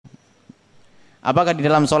Apakah di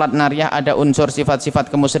dalam sholat nariyah ada unsur sifat-sifat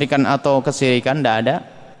kemusyrikan atau kesyirikan? Tidak ada.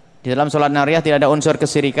 Di dalam sholat nariyah tidak ada unsur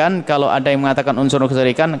kesyirikan. Kalau ada yang mengatakan unsur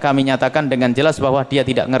kesyirikan, kami nyatakan dengan jelas bahwa dia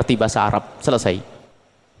tidak ngerti bahasa Arab. Selesai.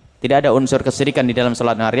 Tidak ada unsur kesyirikan di dalam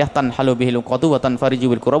sholat nariyah. Tanhalu bihil qadu wa tanfariju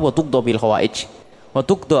bil qurab wa tuqdo bil hawaij. Wa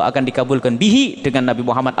tuqdo akan dikabulkan bihi dengan Nabi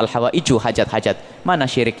Muhammad al-hawaiju, hajat-hajat. Mana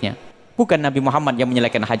syiriknya? Bukan Nabi Muhammad yang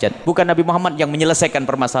menyelesaikan hajat, bukan Nabi Muhammad yang menyelesaikan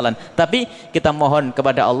permasalahan, tapi kita mohon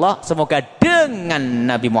kepada Allah semoga dengan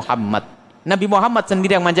Nabi Muhammad. Nabi Muhammad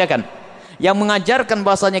sendiri yang manjakan, yang mengajarkan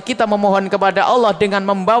bahasanya kita memohon kepada Allah dengan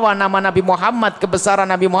membawa nama Nabi Muhammad, kebesaran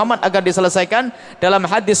Nabi Muhammad agar diselesaikan. Dalam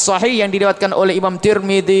hadis sahih yang diriwayatkan oleh Imam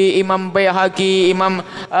Tirmidzi, Imam Baihaqi,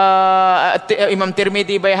 Imam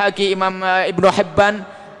Tirmidzi, Baihaqi, Imam Ibnu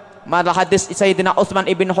Hibban, malah hadis Sayyidina Utsman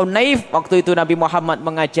ibn Hunayf, waktu itu Nabi Muhammad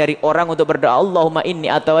mengajari orang untuk berdoa, Allahumma inni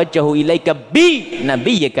atawajjahu ilaika bi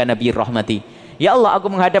nabiyyika nabiyir rahmati. Ya Allah, aku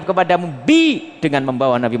menghadap kepadamu bi, dengan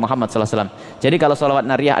membawa Nabi Muhammad SAW. Jadi kalau sholawat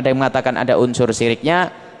nariyah ada yang mengatakan ada unsur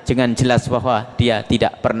syiriknya, dengan jelas bahwa dia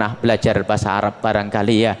tidak pernah belajar bahasa Arab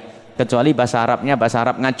barangkali ya, kecuali bahasa Arabnya bahasa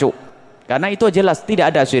Arab ngaco, karena itu jelas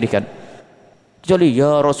tidak ada syirikan. Kecuali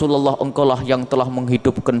ya Rasulullah, engkaulah yang telah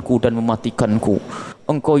menghidupkanku dan mematikanku,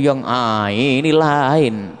 engkau yang ini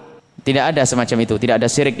lain. Tidak ada semacam itu, tidak ada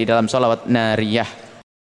syirik di dalam sholawat nariyah.